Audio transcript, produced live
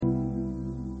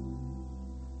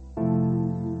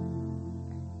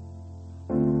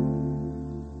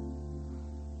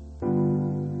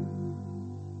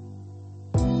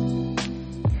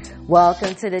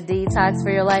Welcome to the Detox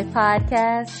for Your Life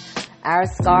podcast. Our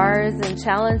scars and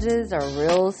challenges are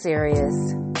real serious.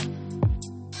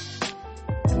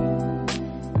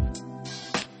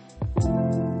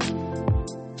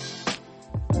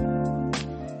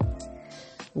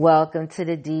 Welcome to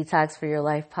the Detox for Your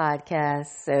Life podcast.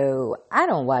 So I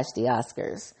don't watch the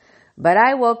Oscars, but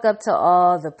I woke up to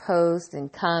all the posts and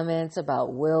comments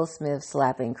about Will Smith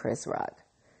slapping Chris Rock.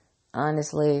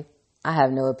 Honestly, I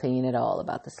have no opinion at all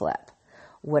about the slap.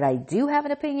 What I do have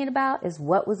an opinion about is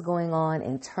what was going on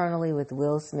internally with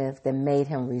Will Smith that made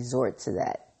him resort to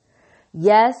that.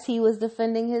 Yes, he was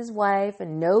defending his wife,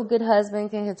 and no good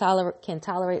husband can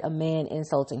tolerate a man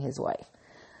insulting his wife,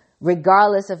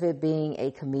 regardless of it being a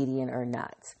comedian or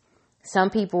not. Some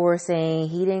people were saying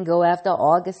he didn't go after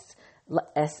August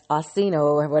Alsina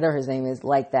or whatever his name is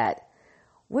like that.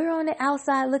 We're on the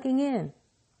outside looking in.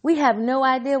 We have no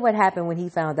idea what happened when he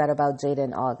found out about Jada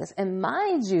and August. And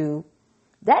mind you,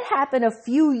 that happened a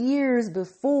few years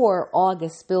before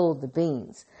August spilled the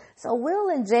beans. So Will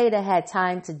and Jada had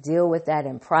time to deal with that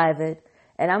in private.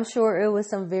 And I'm sure it was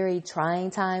some very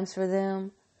trying times for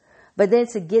them. But then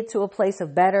to get to a place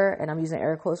of better, and I'm using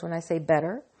air quotes when I say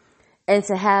better, and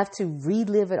to have to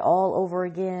relive it all over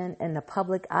again in the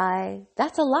public eye,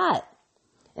 that's a lot.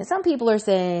 And some people are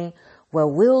saying, well,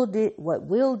 what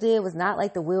Will did was not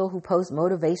like the Will who posts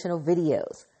motivational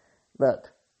videos.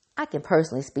 Look, I can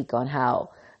personally speak on how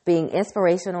being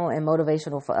inspirational and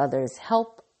motivational for others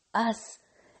help us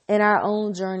in our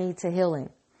own journey to healing.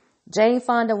 Jane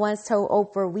Fonda once told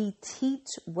Oprah, we teach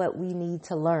what we need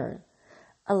to learn.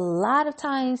 A lot of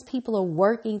times people are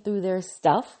working through their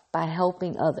stuff by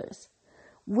helping others.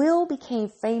 Will became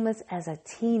famous as a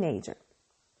teenager.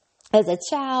 As a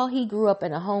child, he grew up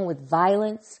in a home with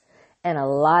violence and a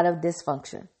lot of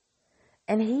dysfunction.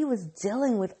 And he was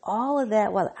dealing with all of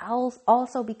that while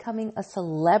also becoming a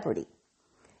celebrity.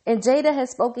 And Jada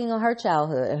has spoken on her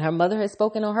childhood, and her mother has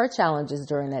spoken on her challenges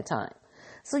during that time.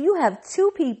 So you have two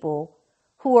people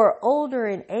who are older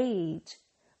in age,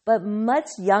 but much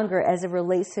younger as it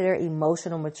relates to their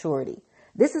emotional maturity.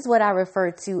 This is what I refer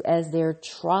to as their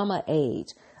trauma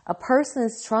age. A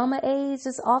person's trauma age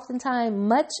is oftentimes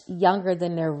much younger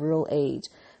than their real age.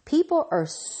 People are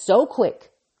so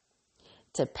quick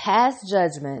to pass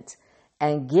judgment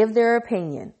and give their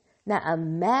opinion. Now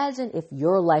imagine if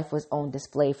your life was on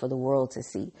display for the world to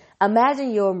see.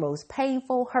 Imagine your most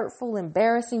painful, hurtful,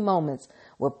 embarrassing moments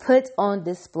were put on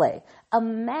display.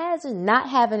 Imagine not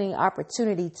having an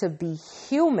opportunity to be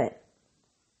human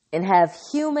and have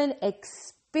human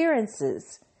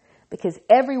experiences because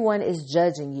everyone is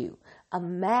judging you.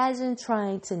 Imagine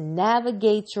trying to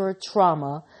navigate your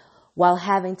trauma while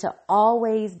having to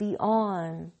always be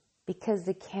on because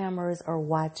the cameras are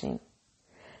watching.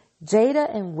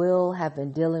 Jada and Will have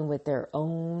been dealing with their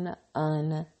own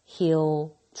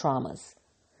unhealed traumas.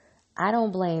 I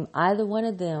don't blame either one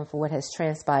of them for what has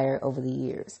transpired over the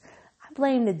years. I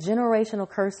blame the generational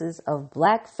curses of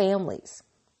Black families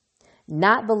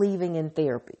not believing in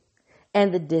therapy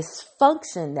and the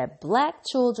dysfunction that Black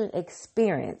children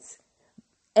experience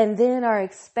and then are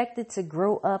expected to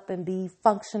grow up and be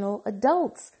functional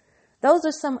adults. Those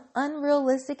are some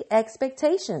unrealistic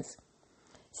expectations.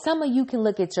 Some of you can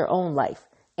look at your own life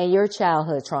and your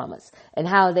childhood traumas and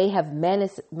how they have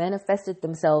manifested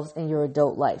themselves in your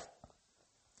adult life,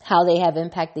 how they have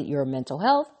impacted your mental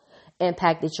health,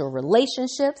 impacted your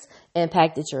relationships,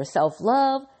 impacted your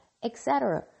self-love,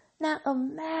 etc. Now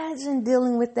imagine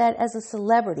dealing with that as a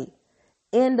celebrity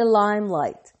in the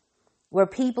limelight, where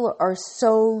people are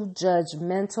so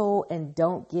judgmental and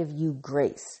don't give you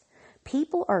grace.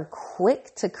 People are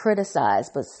quick to criticize,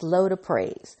 but slow to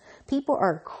praise. People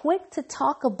are quick to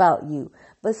talk about you,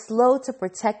 but slow to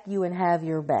protect you and have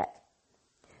your back.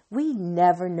 We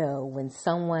never know when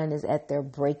someone is at their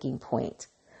breaking point.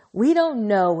 We don't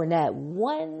know when that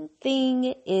one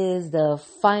thing is the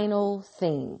final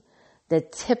thing, the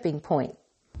tipping point.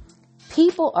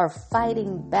 People are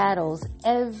fighting battles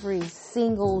every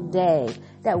single day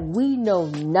that we know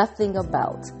nothing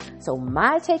about. So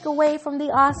my takeaway from the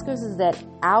Oscars is that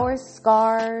our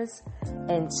scars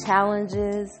and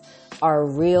challenges are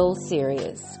real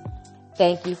serious.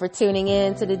 Thank you for tuning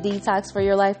in to the Detox for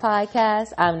Your Life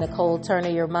podcast. I'm Nicole Turner,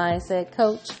 your mindset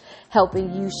coach,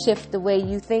 helping you shift the way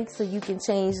you think so you can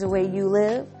change the way you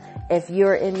live. If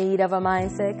you're in need of a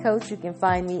mindset coach, you can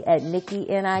find me at Nikki,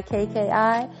 Nikki,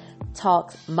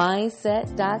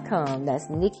 talksmindset.com. That's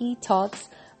Nikki Talks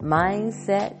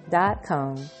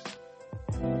Mindset.com.